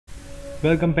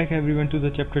Welcome back everyone to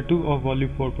the chapter 2 of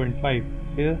volume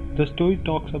 4.5. Here, the story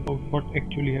talks about what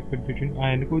actually happened between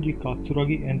Ayanokoji,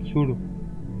 Katsuragi and Sudo.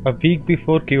 A week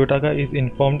before, Kiyotaka is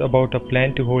informed about a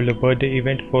plan to hold a birthday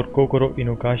event for Kokoro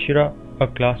Inokashira, a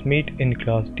classmate in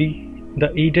class D.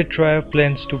 The Ida trio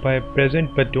plans to buy a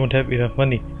present but don't have enough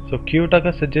money, so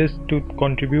Kiyotaka suggests to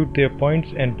contribute their points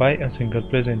and buy a single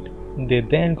present. They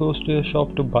then goes to the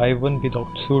shop to buy one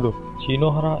without Sudo.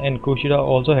 Shinohara and Kushida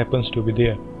also happens to be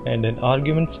there, and an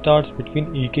argument starts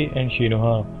between Ike and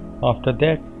Shinohara. After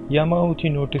that,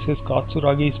 Yamauchi notices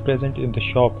Katsuragi is present in the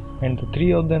shop, and the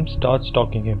three of them start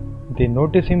stalking him. They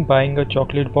notice him buying a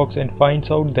chocolate box and finds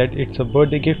out that it's a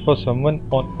birthday gift for someone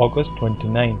on August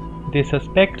 29. They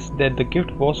suspect that the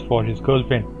gift was for his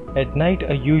girlfriend. At night,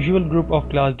 a usual group of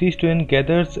Class D students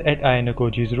gathers at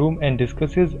Ayanokoji's room and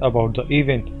discusses about the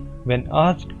event. When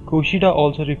asked, Kushida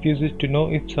also refuses to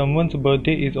know if someone's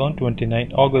birthday is on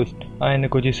 29 August.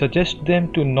 Ayanokoji suggests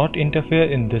them to not interfere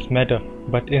in this matter,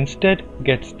 but instead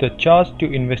gets the charge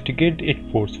to investigate it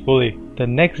forcefully. The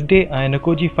next day,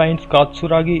 Ayanokoji finds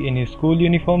Katsuragi in his school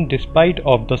uniform despite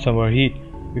of the summer heat.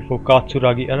 Before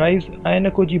Katsuragi arrives,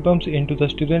 Ayanokoji bumps into the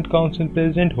student council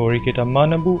president Horikita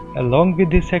Manabu along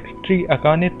with his secretary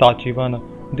Akane Tachibana.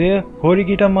 There,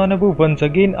 Horikita Manabu once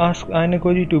again asks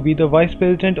Ayanokoji to be the vice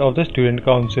president of the student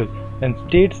council and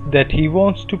states that he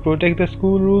wants to protect the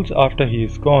school rules after he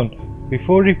is gone.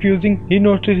 Before refusing, he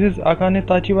notices Akane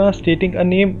Tachibana stating a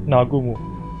name Nagumo.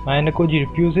 Ayanokoji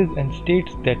refuses and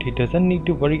states that he doesn't need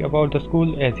to worry about the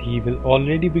school as he will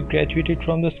already be graduated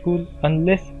from the school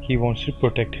unless he wants to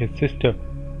protect his sister.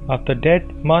 After that,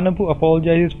 Manabu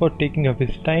apologizes for taking up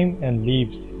his time and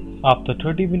leaves. After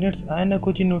 30 minutes,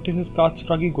 Ayanokoji notices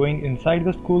Katsuragi going inside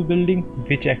the school building,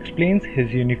 which explains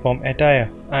his uniform attire.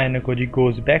 Ayanokoji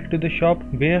goes back to the shop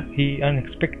where he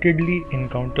unexpectedly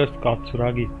encounters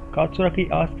Katsuragi. Katsuragi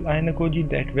asks Ayanokoji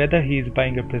that whether he is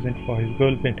buying a present for his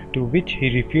girlfriend, to which he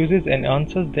refuses and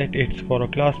answers that it's for a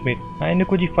classmate.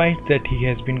 Ayanokoji finds that he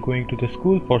has been going to the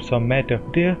school for some matter.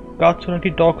 There,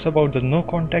 Katsuragi talks about the no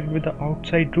contact with the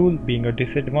outside rule being a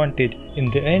disadvantage.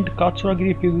 In the end,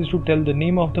 Katsuragi refuses to tell the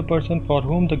name of the person for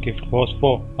whom the gift was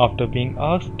for, after being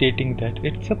asked, stating that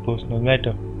it's a personal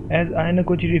matter. As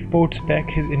Ayanokoji reports back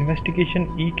his investigation,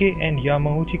 Ike and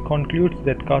Yamauchi concludes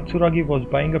that Katsuragi was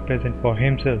buying a present for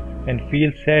himself and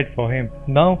feels sad for him.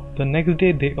 Now, the next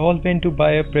day they all went to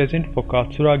buy a present for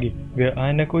Katsuragi, where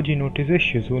Ayanokoji notices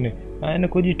Shizune.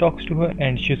 Ayanokoji talks to her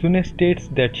and Shizune states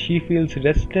that she feels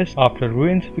restless after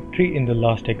Ruin's victory in the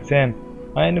last exam.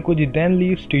 Ayanokoji then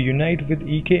leaves to unite with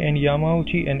Ike and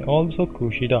Yamauchi and also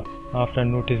Kushida. After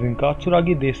noticing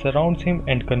Katsuragi, they surround him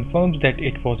and confirms that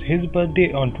it was his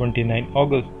birthday on 29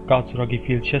 August. Katsuragi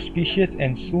feels suspicious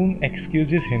and soon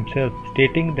excuses himself,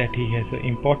 stating that he has an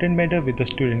important matter with the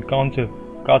student council.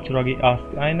 Katsuragi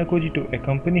asks Ayanokoji to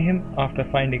accompany him after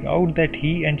finding out that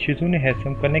he and Shizune has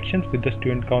some connections with the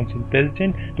student council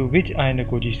president, to which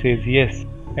Ayanokoji says yes.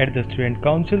 At the student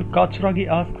council, Katsuragi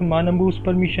asks Manabu's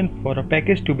permission for a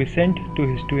package to be sent to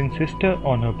his twin sister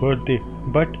on her birthday,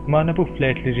 but Manabu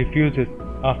flatly refuses.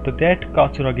 After that,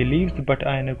 Katsuragi leaves, but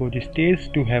Ayanokoji stays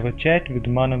to have a chat with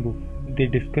Manabu. They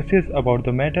discusses about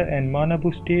the matter and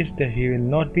Manabu states that he will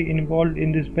not be involved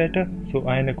in this matter, so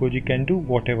Ayanokoji can do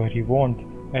whatever he wants.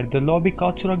 At the lobby,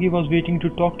 Katsuragi was waiting to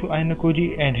talk to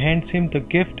Ayanokoji and hands him the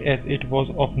gift as it was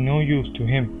of no use to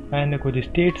him. Ayanokoji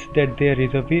states that there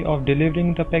is a way of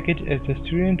delivering the package as the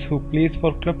students who plays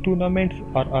for club tournaments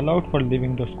are allowed for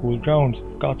leaving the school grounds.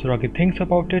 Katsuragi thinks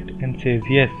about it and says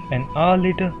yes. An hour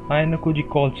later, Ayanokoji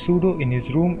calls Sudo in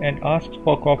his room and asks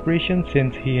for cooperation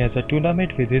since he has a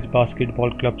tournament with his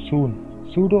basketball club soon.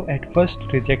 Sudo at first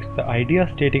rejects the idea,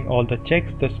 stating all the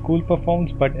checks the school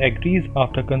performs, but agrees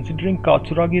after considering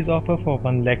Katsuragi's offer for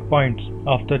 1 lakh points.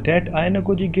 After that,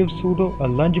 Ayanokoji gives Sudo a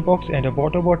lunchbox and a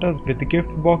water bottle with the gift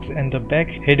box and the bag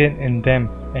hidden in them,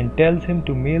 and tells him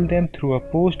to mail them through a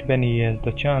post when he has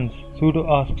the chance. Sudo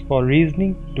asks for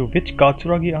reasoning, to which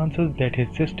Katsuragi answers that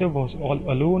his sister was all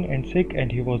alone and sick and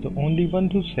he was the only one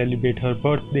to celebrate her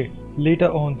birthday.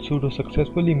 Later on, Sudo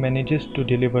successfully manages to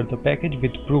deliver the package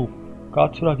with proof.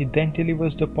 Katsuragi then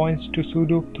delivers the points to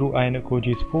Sudo through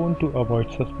Ayanokoji's phone to avoid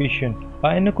suspicion.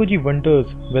 Ayanokoji wonders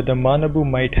whether Manabu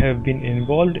might have been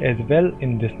involved as well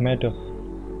in this matter.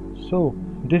 So,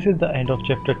 this is the end of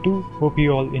chapter 2. Hope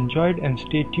you all enjoyed and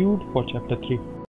stay tuned for chapter 3.